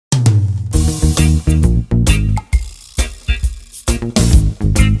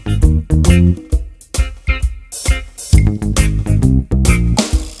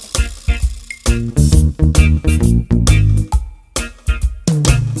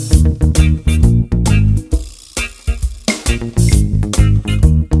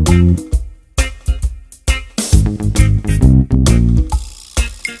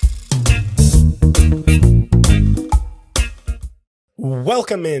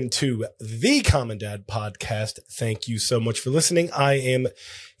Welcome into the Common Dad podcast. Thank you so much for listening. I am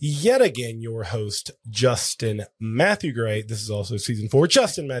yet again your host, Justin Matthew Gray. This is also season 4,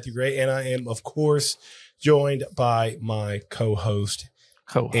 Justin Matthew Gray, and I am, of course, joined by my co-host,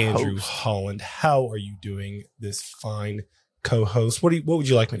 Andrew Holland. How are you doing this fine co-host? What would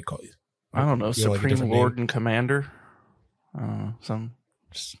you like me to call you? I don't know, Supreme Lord and Commander. Some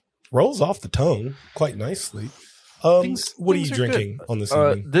just rolls off the tongue quite nicely. What are you drinking on this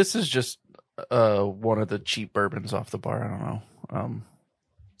evening? This is just one of the cheap bourbons off the bar. I don't know.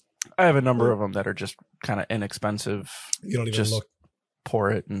 I have a number of them that are just kind of inexpensive. You don't even just look.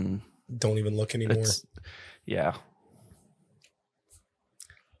 Pour it and don't even look anymore. Yeah,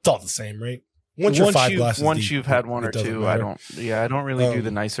 it's all the same, right? Once you've had one or two, I don't really do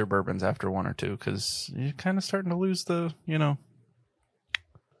the nicer bourbons after one or two because you're kind of starting to lose the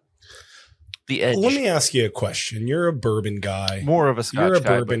edge. Let me ask you a question. You're a bourbon guy. More of a Scotch guy. You're a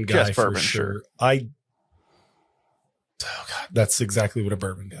bourbon guy for bourbon, sure. Oh God, that's exactly what a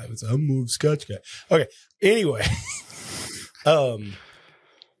bourbon guy was. I'm a Scotch guy. Okay. Anyway,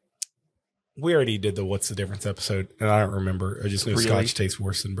 we already did the "What's the Difference" episode, and I don't remember. I just know Scotch tastes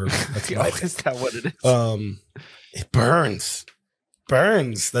worse than bourbon. That's is that what it is? It burns.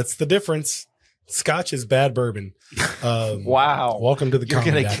 That's the difference. Scotch is bad bourbon. Wow. Welcome to the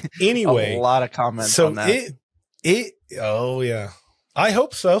comment. Anyway, a lot of comments on that. Oh yeah. I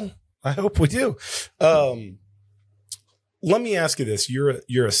hope so. I hope we do. Let me ask you this.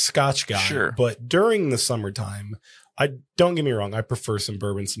 You're a Scotch guy, sure. But during the summertime, don't get me wrong, I prefer some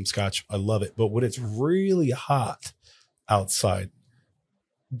bourbon, some Scotch. I love it. But when it's really hot outside,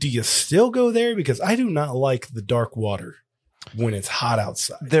 do you still go there? Because I do not like the dark water when it's hot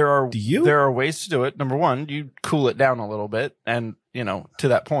outside. There are ways to do it. Number one, you cool it down a little bit, and to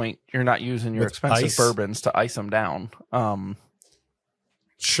that point, you're not using your expensive bourbons to ice them down.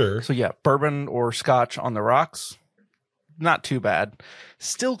 Sure. So yeah, bourbon or Scotch on the rocks, not too bad.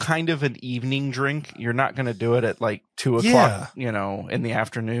 Still kind of an evening drink. You're not going to do it at like 2 o'clock, in the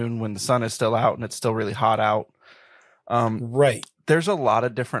afternoon when the sun is still out and it's still really hot out. Right. There's a lot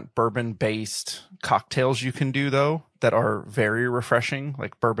of different bourbon-based cocktails you can do, though, that are very refreshing,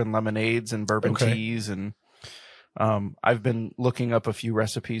 like bourbon lemonades and bourbon teas. And I've been looking up a few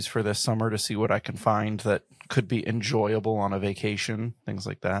recipes for this summer to see what I can find that could be enjoyable on a vacation, things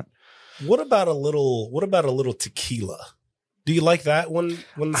like that. What about a little tequila? Do you like that when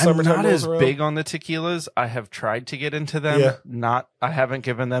the summertime I'm not rolls as around? Big on the tequilas. I have tried to get into them. Yeah. I haven't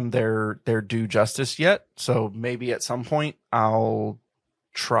given them their due justice yet. So maybe at some point I'll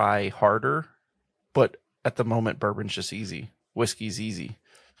try harder. But at the moment, bourbon's just easy. Whiskey's easy.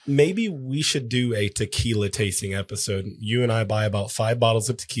 Maybe we should do a tequila tasting episode. You and I buy about 5 bottles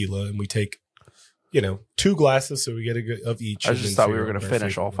of tequila, and we take 2 glasses, so we get of each. I just thought we were going to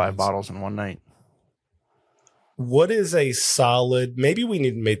finish all 5 bottles in one night. What is a solid? Maybe we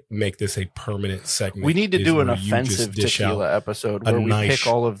need to make this a permanent segment. We need to do an offensive tequila episode where we pick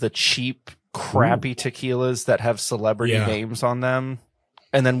all of the cheap, crappy tequilas that have celebrity names on them,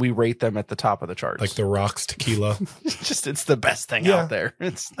 and then we rate them at the top of the charts. Like the Rock's tequila. It's the best thing out there.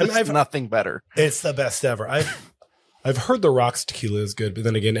 It's nothing better. It's the best ever. I've heard the Rock's tequila is good, but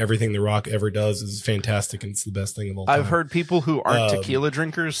then again, everything the Rock ever does is fantastic, and it's the best thing of all time. I've heard people who aren't tequila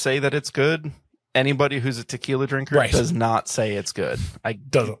drinkers say that it's good. Anybody who's a tequila drinker does not say it's good.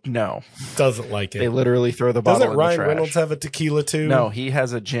 Doesn't like it. They literally throw the bottle in the trash. Doesn't Ryan Reynolds have a tequila too? No, he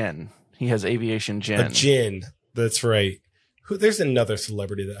has a gin. He has aviation gin. A gin. That's right. There's another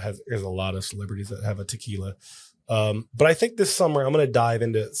celebrity there's a lot of celebrities that have a tequila. But I think this summer I'm going to dive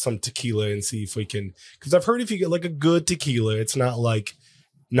into some tequila and see if we can, because I've heard if you get like a good tequila, it's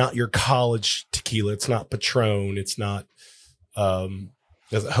not your college tequila. It's not Patron. It's not,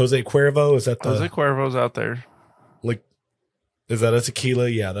 is it Jose Cuervo? Is that Jose Cuervo's out there? Like, is that a tequila?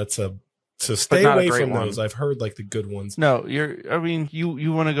 Yeah, so stay away from those. I've heard like the good ones. No, you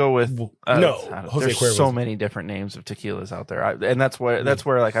want to go with Jose there's Cuervo's. So many different names of tequilas out there, and that's where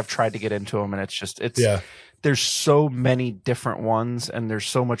like I've tried to get into them, and there's so many different ones, and there's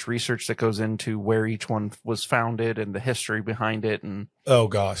so much research that goes into where each one was founded and the history behind it, and oh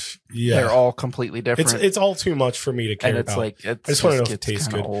gosh, yeah, they're all completely different. It's all too much for me to care about. I just want to know if it tastes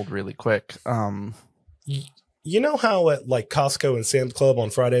good. Old really quick. You know how at like Costco and Sam's Club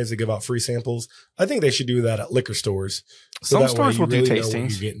on Fridays they give out free samples? I think they should do that at liquor stores. So some stores will do tastings. Know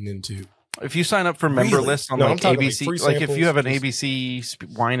what you're getting into. If you sign up for member lists on like ABC, like if you have an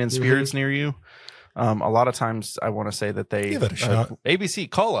ABC wine and spirits near you, a lot of times I want to say that they give it a shot. ABC,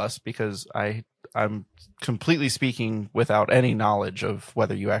 call us because I'm completely speaking without any knowledge of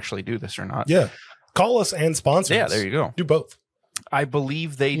whether you actually do this or not. Yeah, call us and sponsor us. Yeah, there you go. Do both. I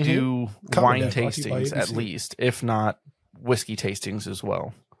believe they do Common wine Dad, brought to you by tastings at ABC. least, if not whiskey tastings as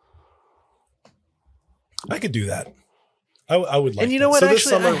well. I could do that. I would like. And you know that. what? So this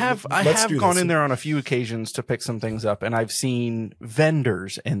Actually, summer, I let's have do gone this. in there on a few occasions to pick some things up, and I've seen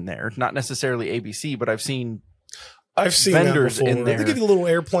vendors in there, not necessarily ABC, but I've seen vendors that before. in there They give you little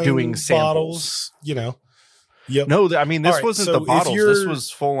airplane doing bottles. You know. Yep. No, I mean, this All right, wasn't so the if bottles. This you're- was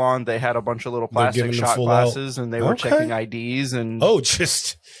full on. They had a bunch of little They're plastic giving the shot full glasses, and they were Okay. checking IDs, and Oh,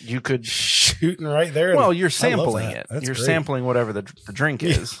 just you could. shooting right there. Well, you're I love sampling that. it. That's You're great. sampling whatever the drink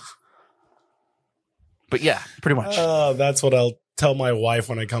is. But yeah, pretty much. That's what I'll tell my wife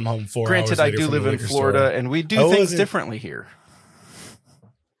when I come home 4 Granted, hours I later do from live the in liquor Florida, store. and we do I things wasn't- differently here.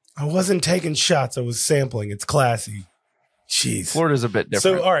 I wasn't taking shots. I was sampling. It's classy. Jeez. Florida's a bit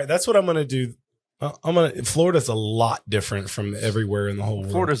different. So, all right, that's what I'm going to do. Florida's a lot different from everywhere in the whole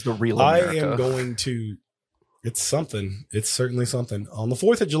world. Florida's the real I America. am going to. It's something. It's certainly something. On the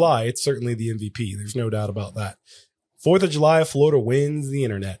 4th of July, it's certainly the MVP. There's no doubt about that. 4th of July, Florida wins the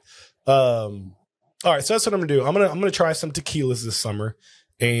internet. All right, so that's what I'm gonna do. I'm gonna try some tequilas this summer,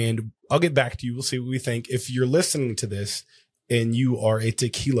 and I'll get back to you. We'll see what we think. If you're listening to this and you are a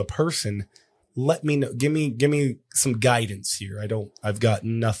tequila person, let me know. Give me some guidance here. I've got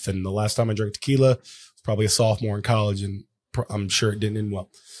nothing. The last time I drank tequila was probably a sophomore in college, and I'm sure it didn't end well.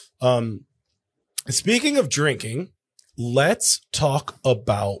 Speaking of drinking, let's talk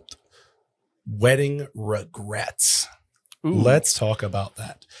about wedding regrets. Ooh, Let's talk about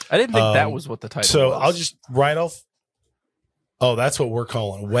that. I didn't think that was what the title So was. I'll just write off. Oh, that's what we're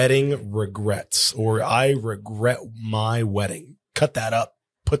calling wedding regrets, or I regret my wedding. Cut that up.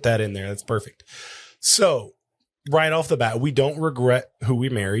 Put that in there. That's perfect. So right off the bat, we don't regret who we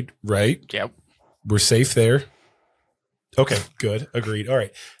married, right? Yep. We're safe there. Okay, good. Agreed. All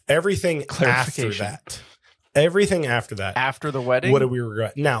right. Everything after Clarification. that. Everything after that. After the wedding? What do we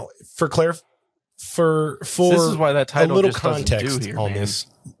regret? Now, for this is why that a title little just doesn't context do here, on man. this.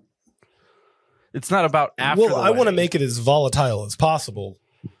 It's not about after Well, the I want to wedding. make it as volatile as possible.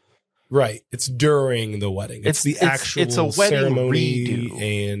 Right. It's during the wedding. It's the actual it's a wedding ceremony redo.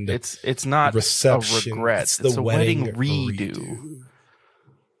 and It's not reception. a regret. It's a wedding redo.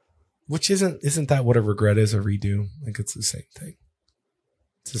 Which isn't that what a regret is? A redo? Like it's the same thing.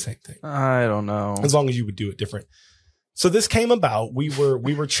 It's the same thing. I don't know. As long as you would do it different. So this came about. We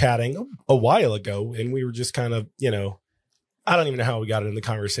were chatting a while ago, and we were just kind of, I don't even know how we got into the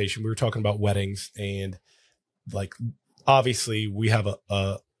conversation. We were talking about weddings, and like obviously we have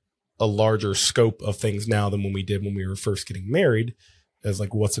a larger scope of things now than when we did when we were first getting married, as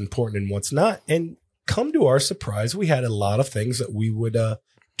like what's important and what's not. And come to our surprise, we had a lot of things that we would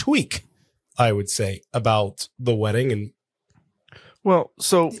tweak, I would say, about the wedding, and Well,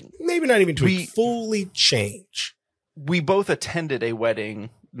 so maybe not even tweak, fully change. We both attended a wedding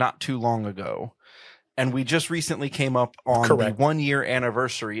not too long ago, and we just recently came up on Correct. the 1-year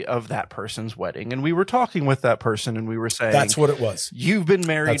anniversary of that person's wedding. And we were talking with that person, and we were saying, That's what it was. you've been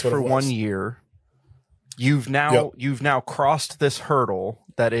married That's what for it was. 1 year. You've now crossed this hurdle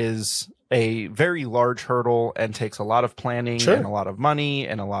that is a very large hurdle and takes a lot of planning Sure. and a lot of money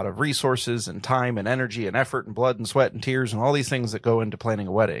and a lot of resources and time and energy and effort and blood and sweat and tears and all these things that go into planning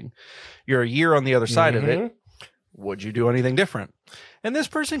a wedding. You're a year on the other side of it. Would you do anything different? And this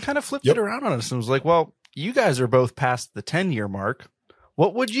person kind of flipped Yep. it around on us and was like, well, you guys are both past the 10-year mark.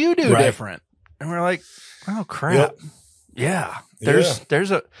 What would you do Right. different? And we're like, oh crap. Yep. Yeah. Yeah.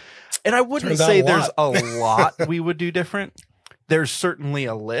 There's a, and I wouldn't Turns out say a there's lot. a lot we would do different. There's certainly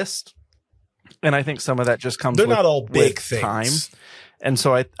a list. And I think some of that just comes They're with, not all big with things. time. And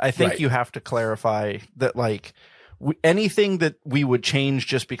so I think Right. you have to clarify that, like, anything that we would change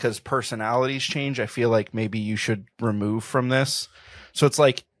just because personalities change, I feel like maybe you should remove from this. So it's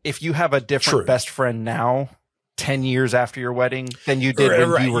like, if you have a different True. best friend now, 10 years after your wedding, than you did when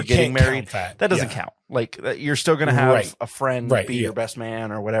Right. you were You getting can't married, count that doesn't Yeah. count. Like, you're still going to have Right. a friend Right, be yeah. your best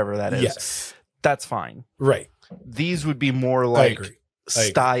man or whatever that is. Yes. That's fine. Right. These would be more I like agree.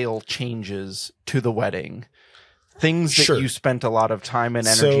 style changes to the wedding. Things that Sure. you spent a lot of time and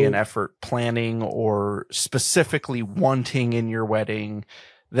energy So- and effort planning or specifically wanting in your wedding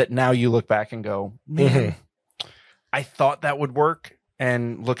that now you look back and go, man, I thought that would work.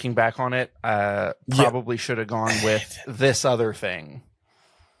 And looking back on it, probably should have gone with this other thing.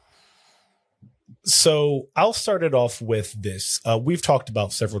 So I'll start it off with this. We've talked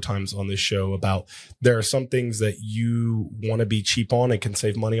about several times on this show about there are some things that you want to be cheap on and can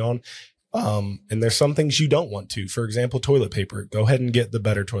save money on. And there's some things you don't want to. For example, toilet paper. Go ahead and get the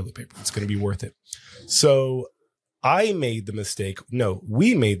better toilet paper. It's going to be worth it. So we made the mistake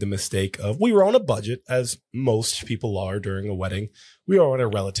of, we were on a budget, as most people are during a wedding. We are on a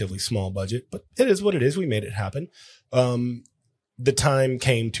relatively small budget, but it is what it is. We made it happen. The time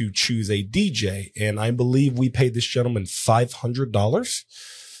came to choose a DJ, and I believe we paid this gentleman $500.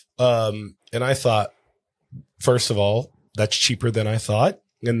 And I thought, first of all, that's cheaper than I thought.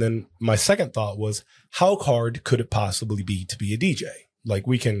 And then my second thought was, how hard could it possibly be to be a DJ? Like,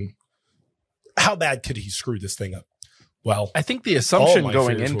 how bad could he screw this thing up? Well, I think the assumption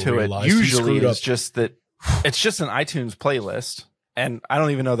going into it usually is just that it's just an iTunes playlist. And I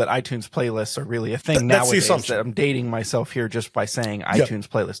don't even know that iTunes playlists are really a thing nowadays. That I'm dating myself here just by saying iTunes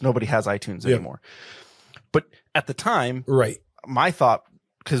playlist. Nobody has iTunes anymore. But at the time, right, my thought,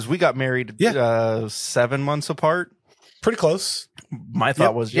 because we got married 7 months apart. Pretty close. My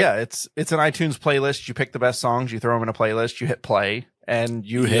thought was, it's an iTunes playlist. You pick the best songs, you throw them in a playlist, you hit play, and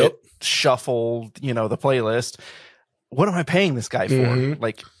you hit shuffle, the playlist. What am I paying this guy for?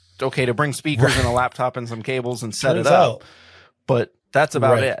 Like, okay, to bring speakers and a laptop and some cables and set it up. But that's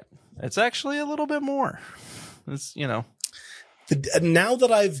about it. It's actually a little bit more. It's, Now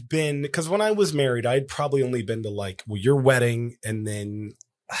that I've been, because when I was married, I'd probably only been to your wedding and then,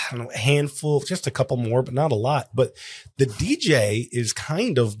 I don't know, a handful, just a couple more, but not a lot. But the DJ is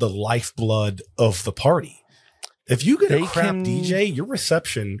kind of the lifeblood of the party. If you get a crap DJ, your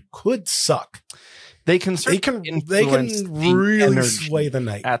reception could suck. They can really sway the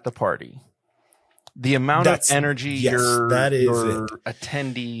night at the party. The amount of energy your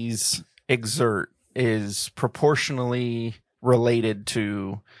attendees exert is proportionally related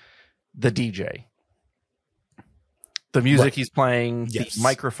to the DJ. The music he's playing, the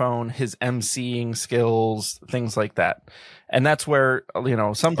microphone, his emceeing skills, things like that. And that's where,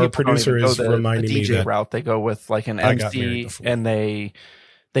 some people producer don't even is go the DJ me route. They go with like an MC and they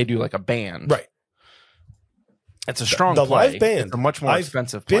do like a band. Right. It's a strong the play. Live band. It's a much more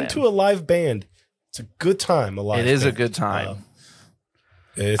expensive plan. Been to a live band. It's a good time. It is a good time.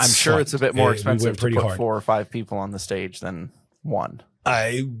 I'm sure it's a bit more expensive to put 4 or 5 people on the stage than one.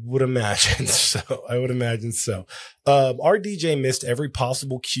 I would imagine so. Our DJ missed every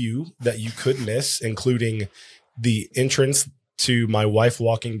possible cue that you could miss, including the entrance to my wife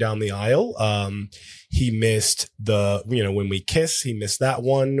walking down the aisle. He missed when we kiss, he missed that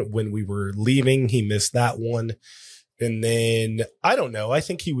one. When we were leaving, he missed that one. And then, I don't know, I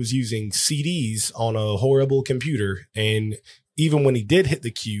think he was using CDs on a horrible computer. And even when he did hit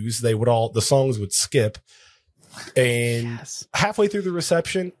the cues, the songs would skip. And halfway through the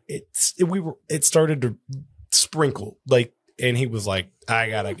reception, it started to sprinkle, and he was like,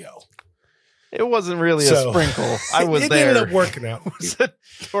 I gotta go. It wasn't really a sprinkle. I was there. It ended up working out. It was a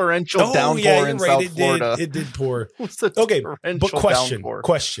torrential downpour in South Florida. It did pour. Okay, but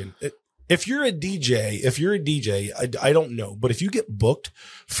question. If you're a DJ, I don't know, but if you get booked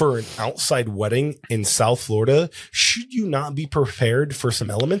for an outside wedding in South Florida, should you not be prepared for some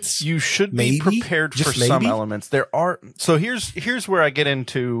elements? You should be prepared for some elements. So here's where I get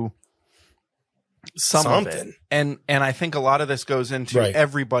into some of it. And I think a lot of this goes into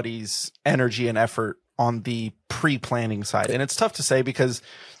everybody's energy and effort on the pre-planning side. And it's tough to say because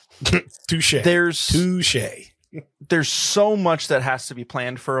there's so much that has to be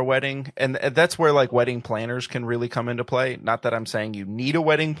planned for a wedding. And that's where wedding planners can really come into play. Not that I'm saying you need a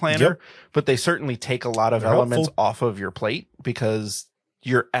wedding planner, but they certainly take a lot of elements off of your plate because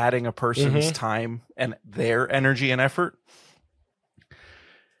you're adding a person's time and their energy and effort.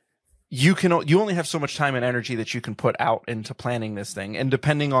 You only have so much time and energy that you can put out into planning this thing. And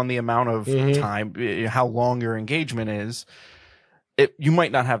depending on the amount of time, how long your engagement is, you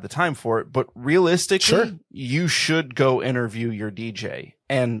might not have the time for it, but realistically, you should go interview your DJ.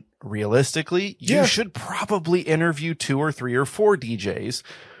 And realistically, you should probably interview 2 or 3 or 4 DJs,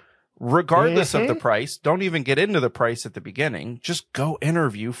 regardless of the price. Don't even get into the price at the beginning. Just go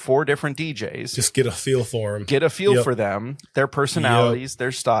interview 4 different DJs. Just get a feel for them. Get a feel for them, their personalities,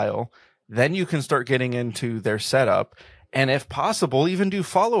 their style. Then you can start getting into their setup. And if possible, even do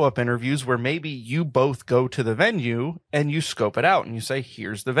follow-up interviews where maybe you both go to the venue and you scope it out and you say,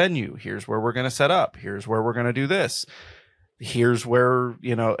 here's the venue. Here's where we're going to set up. Here's where we're going to do this. Here's where,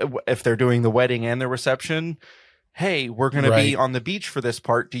 if they're doing the wedding and the reception, hey, we're going to be on the beach for this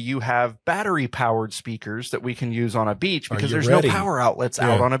part. Do you have battery-powered speakers that we can use on a beach? Because there's no power outlets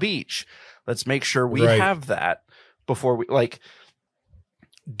out on a beach. Let's make sure we have that before we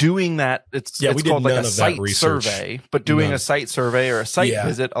doing that. It's called a site survey, but doing a site survey or a site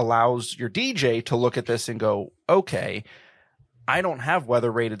visit allows your DJ to look at this and go, okay, I don't have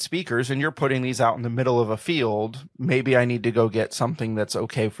weather rated speakers and you're putting these out in the middle of a field. Maybe I need to go get something that's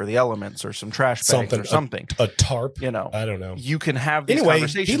okay for the elements or some trash bags or something. A tarp. You know, I don't know. You can have these anyway,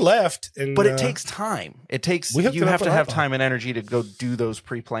 conversations. He left. But it takes time. You have to have time and energy to go do those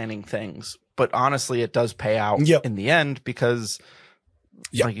pre-planning things. But honestly, it does pay out in the end because,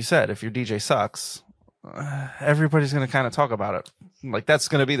 like you said, if your DJ sucks, everybody's going to kind of talk about it. Like that's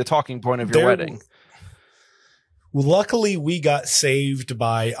going to be the talking point of your wedding. Luckily, we got saved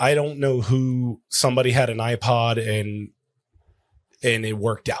by, I don't know who, somebody had an iPod and it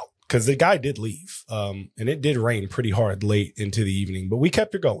worked out because the guy did leave. And it did rain pretty hard late into the evening, but we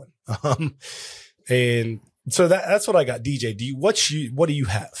kept it going. And so that's what I got. DJ, what do you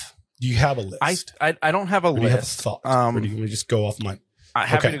have? Do you have a list? I don't have a list. Do you have a thought? Or do you just go off mine? I'm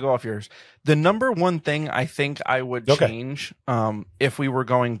happy to go off yours. The number one thing I think I would change, if we were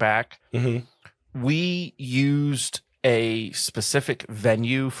going back, we used a specific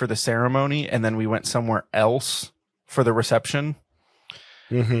venue for the ceremony and then we went somewhere else for the reception.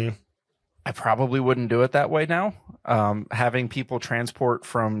 I probably wouldn't do it that way now. Having people transport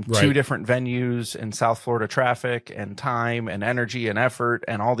from two different venues in South Florida traffic and time and energy and effort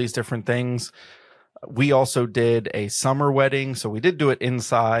and all these different things. We also did a summer wedding, so we did do it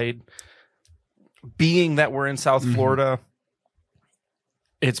inside. Being that we're in South Florida,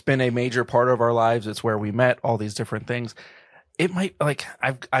 it's been a major part of our lives. It's where we met, all these different things. It might, like,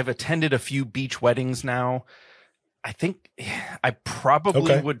 I've attended a few beach weddings now. I think I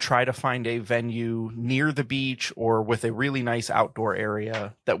probably would try to find a venue near the beach or with a really nice outdoor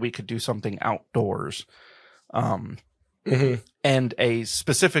area that we could do something outdoors. And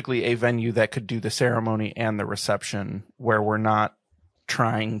specifically a venue that could do the ceremony and the reception where we're not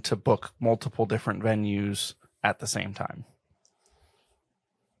trying to book multiple different venues at the same time.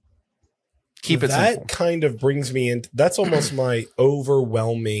 Keep it simple. That kind of brings me in. That's almost my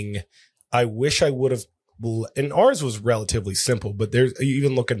overwhelming. I wish I would have, and ours was relatively simple, but there's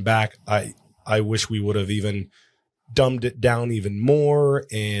even looking back, I wish we would have even dumbed it down even more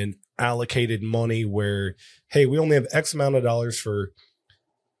and allocated money where, hey, we only have X amount of dollars for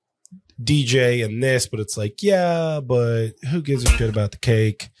DJ and this, but it's like, yeah, but who gives a shit about the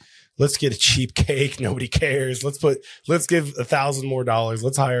cake? Let's get a cheap cake. Nobody cares. Let's give $1,000 more.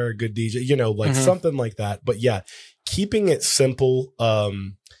 Let's hire a good DJ, something like that. But yeah, keeping it simple.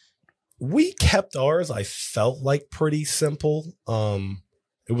 We kept ours. I felt like pretty simple.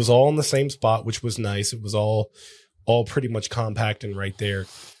 It was all in the same spot, which was nice. It was all pretty much compact and right there.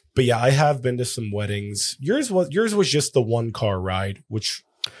 But yeah, I have been to some weddings. Yours was just the one car ride, which,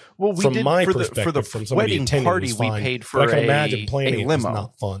 well, we from did my for perspective, the from somebody wedding attending, party, was fine. we paid for I can imagine planning a it limo. was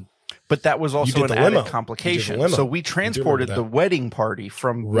not fun. But that was also an added complication. So we transported the wedding party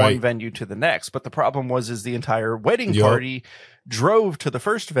from one venue to the next. But the problem was the entire wedding party drove to the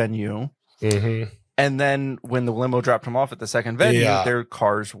first venue. And then when the limo dropped them off at the second venue, their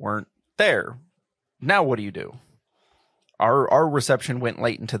cars weren't there. Now what do you do? Our reception went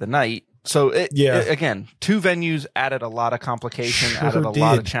late into the night. So again, two venues added a lot of complication, added a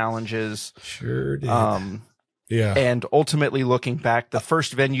lot of challenges. Sure did. And ultimately, looking back, the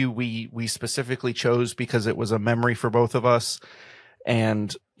first venue we specifically chose because it was a memory for both of us.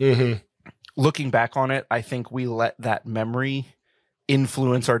 And looking back on it, I think we let that memory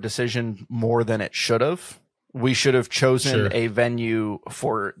influence our decision more than it should have. We should have chosen a venue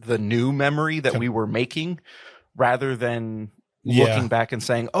for the new memory that we were making rather than looking back and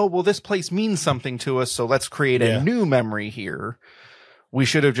saying, oh, well, this place means something to us, so let's create a new memory here. We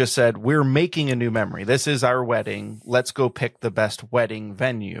should have just said, we're making a new memory. This is our wedding. Let's go pick the best wedding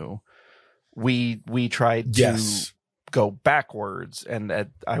venue. We tried to go backwards, and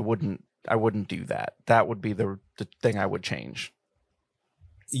I wouldn't do that. That would be the thing I would change.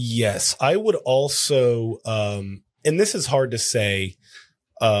 Yes, I would also, and this is hard to say.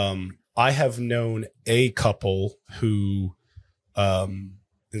 I have known a couple who,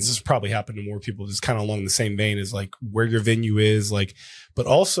 this has probably happened to more people, just kind of along the same vein as like where your venue is, like, but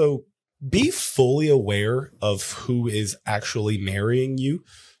also be fully aware of who is actually marrying you.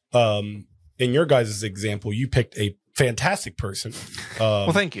 In your guys' example, you picked a fantastic person.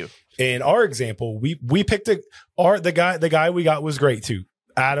 Well, thank you. In our example, we picked the guy we got was great too.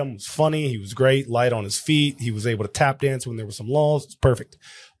 Adam was funny. He was great, light on his feet. He was able to tap dance when there were some laws. It's perfect.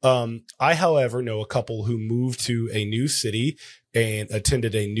 I, however, know a couple who moved to a new city and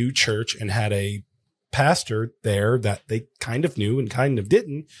attended a new church and had a pastor there that they kind of knew and kind of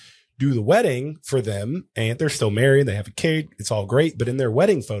didn't do the wedding for them. And they're still married. They have a kid. It's all great. But in their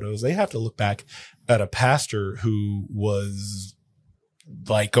wedding photos, they have to look back at a pastor who was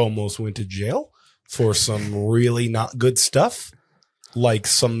like almost went to jail for some really not good stuff. like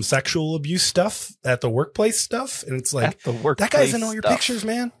some sexual abuse stuff at the workplace stuff. And it's like, that guy's in all your pictures,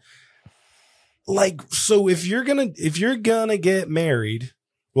 man. Like, so if you're gonna get married,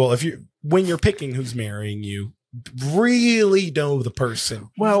 well, when you're picking who's marrying you, really know the person.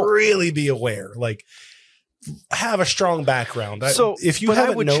 Well, really be aware. Like, have a strong background. So if you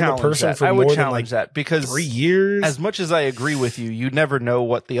haven't known the person for more than like that, because 3 years, as much as I agree with you, you never know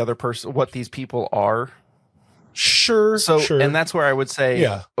what the other person, what these people are. Sure. And that's where I would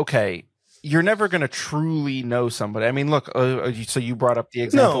say, okay, you're never going to truly know somebody. I mean, look, so you brought up the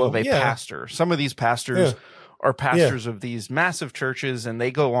example of a pastor. Some of these pastors are pastors of these massive churches, and they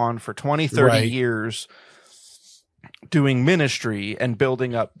go on for 20, 30 years doing ministry and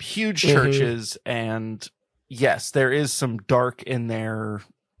building up huge churches. And yes, there is some dark in their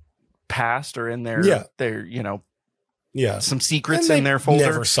past or in their some secrets in their folder.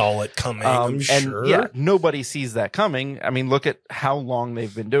 Never saw it coming. I'm sure. And nobody sees that coming. I mean, look at how long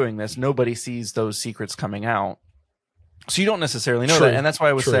they've been doing this. Nobody sees those secrets coming out. So you don't necessarily know that. And that's why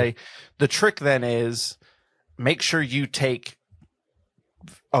I would say the trick then is make sure you take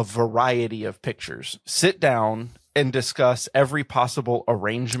a variety of pictures. Sit down and discuss every possible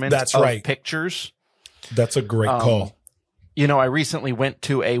arrangement of pictures. That's a great call. You know, I recently went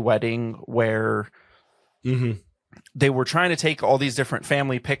to a wedding where they were trying to take all these different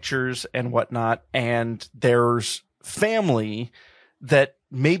family pictures and whatnot, and there's family that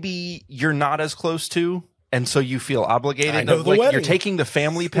maybe you're not as close to, and so you feel obligated. You're taking the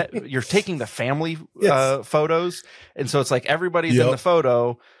family photos, and so it's like everybody's in the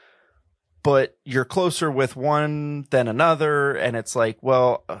photo, but you're closer with one than another, and it's like,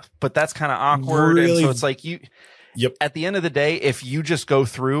 well, but that's kind of awkward, and so it's like you. At the end of the day, if you just go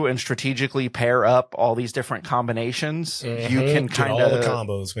through and strategically pair up all these different combinations, you can kind of all the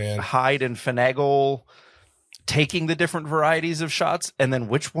combos, man. Hide and finagle taking the different varieties of shots, and then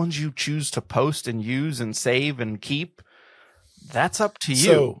which ones you choose to post and use and save and keep, that's up to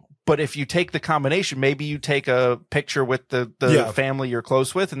you. But if you take the combination, maybe you take a picture with the family you're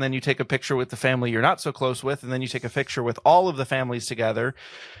close with, and then you take a picture with the family you're not so close with, and then you take a picture with all of the families together.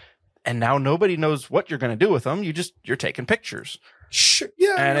 And now nobody knows what you're going to do with them. You're taking pictures. Sure.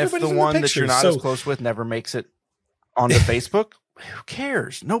 Yeah. And if the one that you're not as close with never makes it onto Facebook, who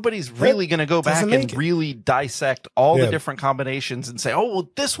cares? Nobody's really going to go back and really dissect all the different combinations and say, oh,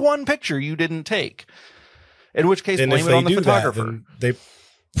 well, this one picture you didn't take. In which case, blame it on the photographer.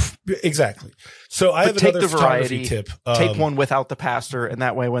 Exactly. So I have another photography tip. Take one without the pastor, and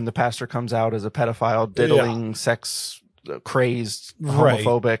that way when the pastor comes out as a pedophile, diddling, sex crazed,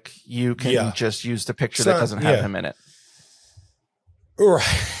 homophobic, you can just use the picture that doesn't have him in it. Right.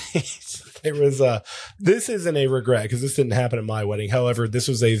 There was this isn't a regret because this didn't happen at my wedding. However, this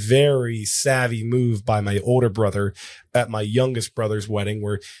was a very savvy move by my older brother at my youngest brother's wedding,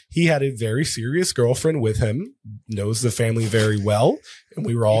 where he had a very serious girlfriend with him, knows the family very well, and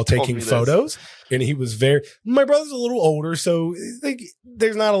we were all taking photos. And he was my brother's a little older, so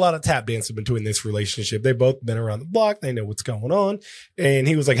there's not a lot of tap dancing between this relationship. They've both been around the block. They know what's going on. And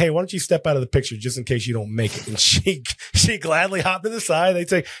he was like, hey, why don't you step out of the picture just in case you don't make it? And she gladly hopped to the side.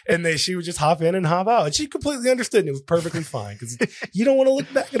 She would just hop in and hop out. And she completely understood. And it was perfectly fine because you don't want to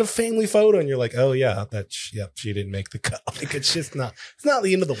look back at a family photo and you're like, oh yeah, she didn't make the cut. Like, it's not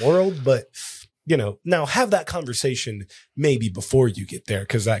the end of the world, but now have that conversation maybe before you get there,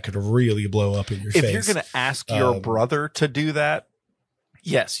 because that could really blow up in your face. If you're going to ask your brother to do that,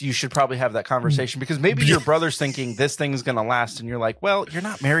 yes, you should probably have that conversation, because maybe your brother's thinking this thing's going to last, and you're like, well, you're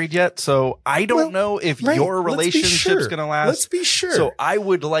not married yet, so I don't know if your relationship's going to last. Let's be sure. So I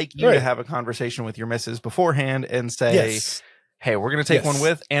would like you to have a conversation with your missus beforehand and say, hey, we're going to take one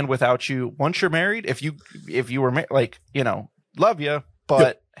with and without you. Once you're married, if you were love you,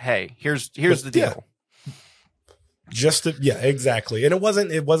 but hey, here's the deal. Exactly. And it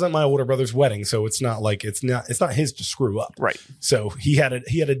wasn't my older brother's wedding, so it's not like it's not his to screw up. Right. So he had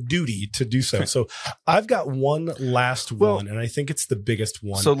a duty to do so. So I've got one last one, and I think it's the biggest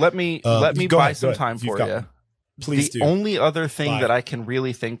one. So let me buy some time for you. Please do. The only other thing that I can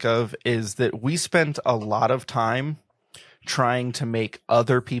really think of is that we spent a lot of time trying to make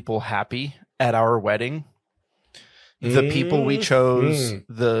other people happy at our wedding. The people we chose,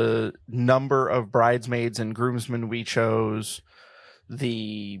 the number of bridesmaids and groomsmen we chose,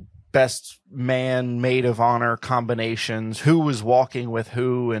 the best man maid of honor combinations, who was walking with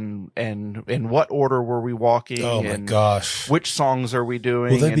who, and in what order were we walking? Oh my gosh! Which songs are we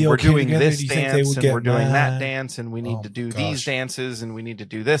doing? And we're doing this dance, and we're doing that dance, and we need to do these dances, and we need to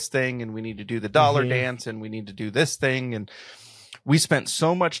do this thing, and we need to do the dollar dance, and we need to do this thing, and we spent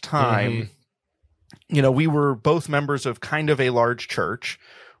so much time you know, we were both members of kind of a large church.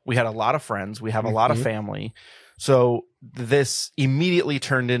 We had a lot of friends. We have a lot of family. So this immediately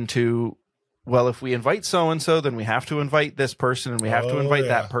turned into, well, if we invite so-and-so, then we have to invite this person and we have to invite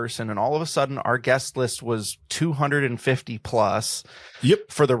that person. And all of a sudden our guest list was 250 plus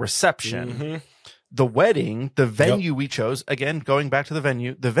for the reception. The wedding, the venue we chose, again, going back to the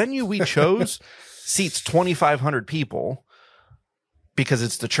venue we chose seats 2,500 people because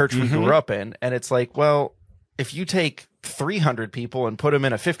it's the church we grew up in. And it's like, well, if you take 300 people and put them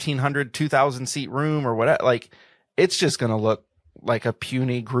in a 1,500, 2,000 seat room or whatever, like, it's just going to look like a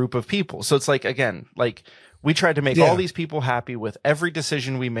puny group of people. So it's like, again, like, we tried to make all these people happy with every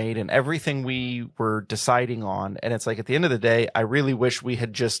decision we made and everything we were deciding on. And it's like, at the end of the day, I really wish we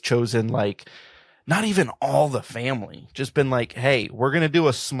had just chosen, like, not even all the family, just been like, hey, we're going to do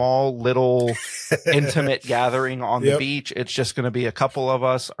a small little intimate gathering on the beach. It's just going to be a couple of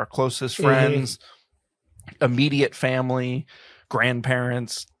us, our closest friends, immediate family,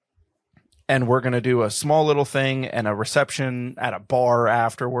 grandparents. And we're going to do a small little thing and a reception at a bar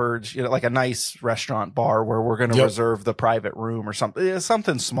afterwards, you know, like a nice restaurant bar where we're going to reserve the private room or something,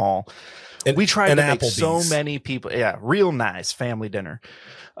 something small. And we tried to make so many people, real nice family dinner.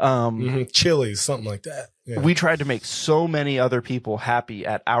 Chili's, something like that. We tried to make so many other people happy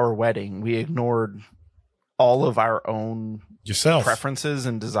at our wedding. We ignored all of our own preferences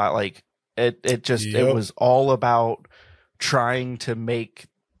and desire. Like it was all about trying to make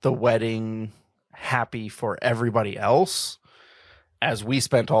the wedding happy for everybody else as we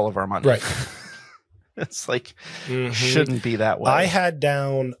spent all of our money. Right. It's like, shouldn't be that way. I had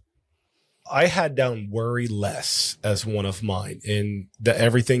down worry less as one of mine, and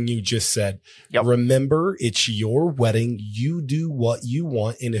everything you just said. Remember, it's your wedding. You do what you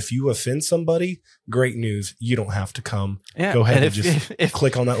want. And if you offend somebody, great news. You don't have to come. Go ahead and just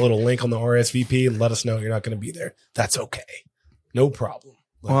click on that little link on the RSVP and let us know you're not going to be there. That's okay. No problem.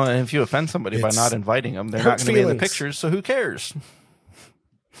 Like, well, and if you offend somebody by not inviting them, they're not going to be in the pictures. So who cares?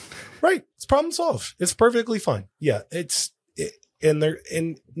 Right. It's problem solved. It's perfectly fine. Yeah.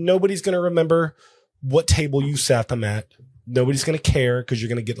 And nobody's going to remember what table you sat them at. Nobody's going to care because you're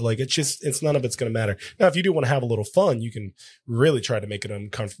going to get it's none of it's going to matter. Now, if you do want to have a little fun, you can really try to make it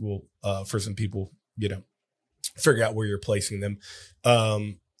uncomfortable for some people, you know, figure out where you're placing them.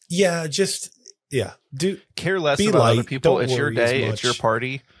 Do care less about other people. It's your day. It's your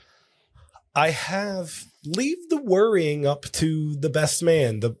party. Leave the worrying up to the best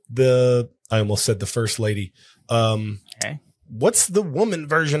man. I almost said the first lady. Okay. What's the woman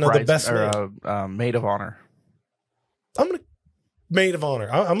version of the best man? Maid of honor. Maid of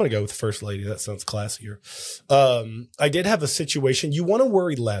honor. I'm going to go with first lady. That sounds classier. I did have a situation. You want to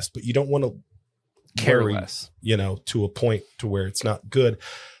worry less, but you don't want to care less, you know, to a point to where it's not good.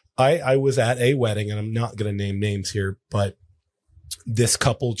 I was at a wedding, and I'm not going to name names here, but this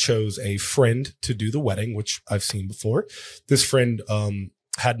couple chose a friend to do the wedding, which I've seen before. This friend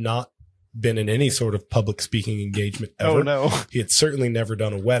had not been in any sort of public speaking engagement ever. Oh, no. He had certainly never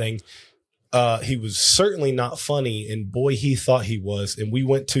done a wedding. He was certainly not funny, and boy, he thought he was. And we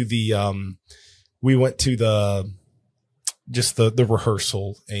went to the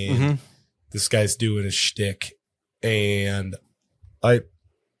rehearsal, and this guy's doing his shtick, and I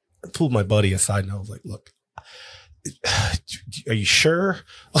pulled my buddy aside and I was like, look, are you sure?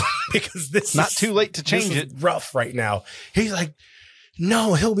 Because this not too late to change it. Rough right now. He's like,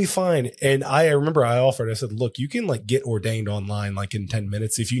 no, he'll be fine. And I remember I said, look, you can like get ordained online, like in 10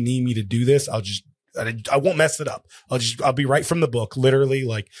 minutes. If you need me to do this, I won't mess it up. I'll be right from the book. Literally,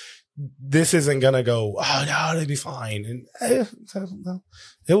 like, this isn't going to go, oh no, it'll be fine. And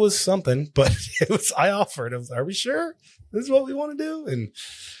it was something, but I offered. I was like, are we sure this is what we want to do? And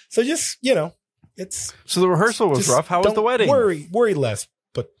so just, you know, so the rehearsal was rough. How was the wedding? Worry less,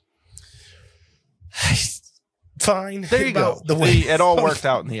 but fine. There you go. It all worked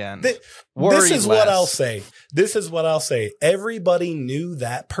out in the end. This is what I'll say. Everybody knew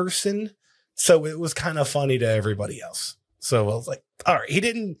that person, so it was kind of funny to everybody else. So I was like, all right, he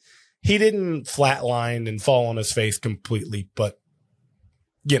didn't flatline and fall on his face completely, but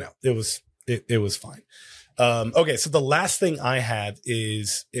you know, it was fine. Okay, so the last thing I have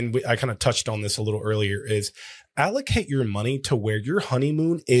is, and I kind of touched on this a little earlier, is allocate your money to where your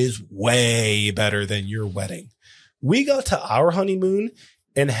honeymoon is way better than your wedding. We got to our honeymoon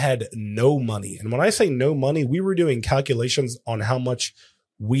and had no money. And when I say no money, we were doing calculations on how much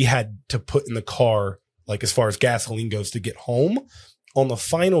we had to put in the car, like as far as gasoline goes, to get home. On the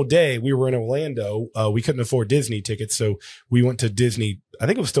final day, we were in Orlando. We couldn't afford Disney tickets, so we went to Disney. I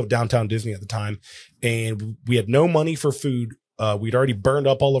think it was still downtown Disney at the time, and we had no money for food. We'd already burned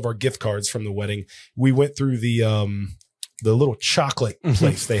up all of our gift cards from the wedding. We went through the little chocolate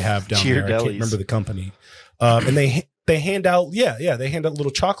place they have down there. I can't remember the company. And they hand out, they hand out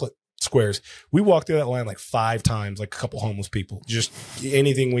little chocolate squares. We walked through that line like 5 times, like a couple homeless people, just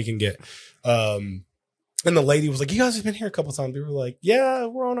anything we can get. And the lady was like, you guys have been here a couple times. We were like, yeah,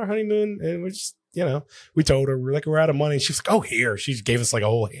 we're on our honeymoon. And we're just, we told her, we're out of money. And she was like, oh, here. She gave us like a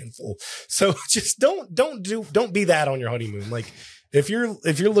whole handful. So just don't be that on your honeymoon. Like, if you're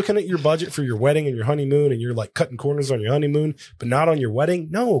looking at your budget for your wedding and your honeymoon and you're like cutting corners on your honeymoon, but not on your wedding,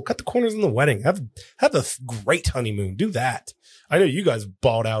 no, cut the corners on the wedding. Have a great honeymoon. Do that. I know you guys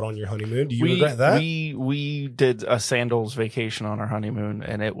balled out on your honeymoon. Do you regret that? We did a sandals vacation on our honeymoon,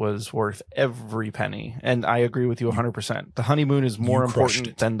 and it was worth every penny. And I agree with you 100%. The honeymoon is more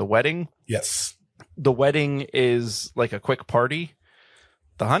important than the wedding. Yes. The wedding is like a quick party.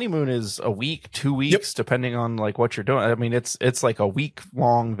 The honeymoon is a week, 2 weeks, depending on like what you're doing. I mean, it's like a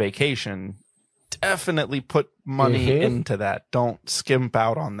week-long vacation. Definitely put money into that. Don't skimp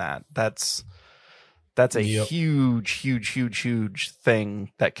out on that. That's a huge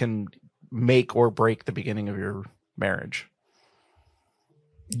thing that can make or break the beginning of your marriage.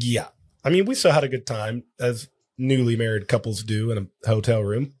 Yeah. I mean, we still had a good time as newly married couples do in a hotel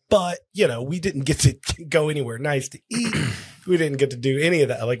room, but we didn't get to go anywhere nice to eat. We didn't get to do any of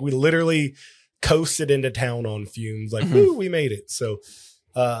that. Like, we literally coasted into town on fumes. Like, woo, we made it. So,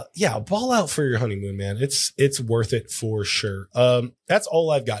 ball out for your honeymoon, man. It's worth it for sure. That's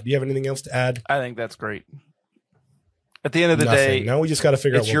all I've got. Do you have anything else to add? I think that's great. At the end of the day, now we just got to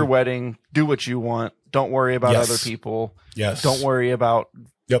figure out it's your wedding. Do what you want. Don't worry about other people. Yes. Don't worry about,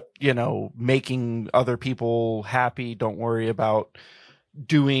 making other people happy. Don't worry about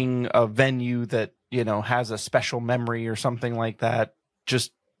doing a venue that, has a special memory or something like that.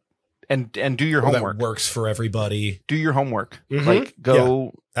 Just and do your homework. That works for everybody. Do your homework. Like,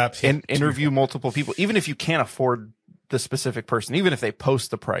 go and interview multiple people. Even if you can't afford the specific person, even if they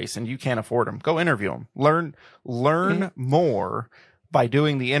post the price and you can't afford them, go interview them. Learn more by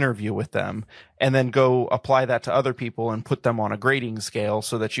doing the interview with them, and then go apply that to other people and put them on a grading scale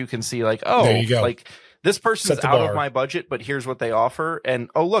so that you can see like, oh, there you go. Like, this person's out of my budget, but here's what they offer. And,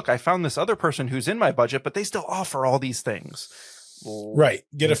 oh, look, I found this other person who's in my budget, but they still offer all these things. Right.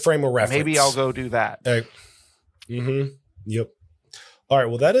 Get a frame of reference. Maybe I'll go do that. Yep. All right.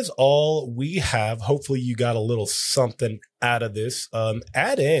 Well, that is all we have. Hopefully you got a little something out of this.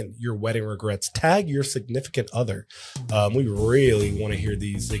 Add in your wedding regrets. Tag your significant other. We really want to hear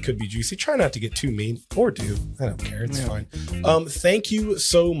these. They could be juicy. Try not to get too mean, or do. I don't care. It's fine. Thank you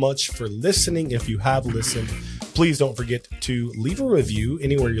so much for listening. If you have listened, please don't forget to leave a review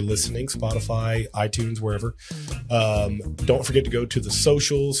anywhere you're listening, Spotify, iTunes, wherever. Don't forget to go to the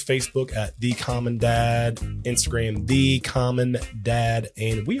socials, Facebook at The Common Dad, Instagram, The Common Dad,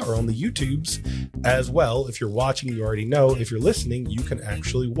 and we are on the YouTubes as well. If you're watching, you already know. If you're listening, you can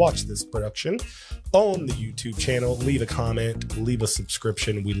actually watch this production on the YouTube channel. Leave a comment, leave a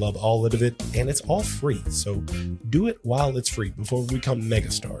subscription. We love all of it, and it's all free. So do it while it's free before we become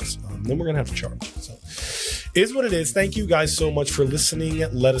megastars. Then we're going to have to charge. So is what it is. Thank you guys so much for listening.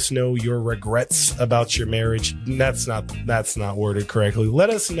 Let us know your regrets about your marriage. That's not worded correctly. Let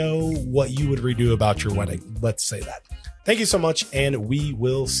us know what you would redo about your wedding. Let's say that. Thank you so much, and we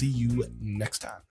will see you next time.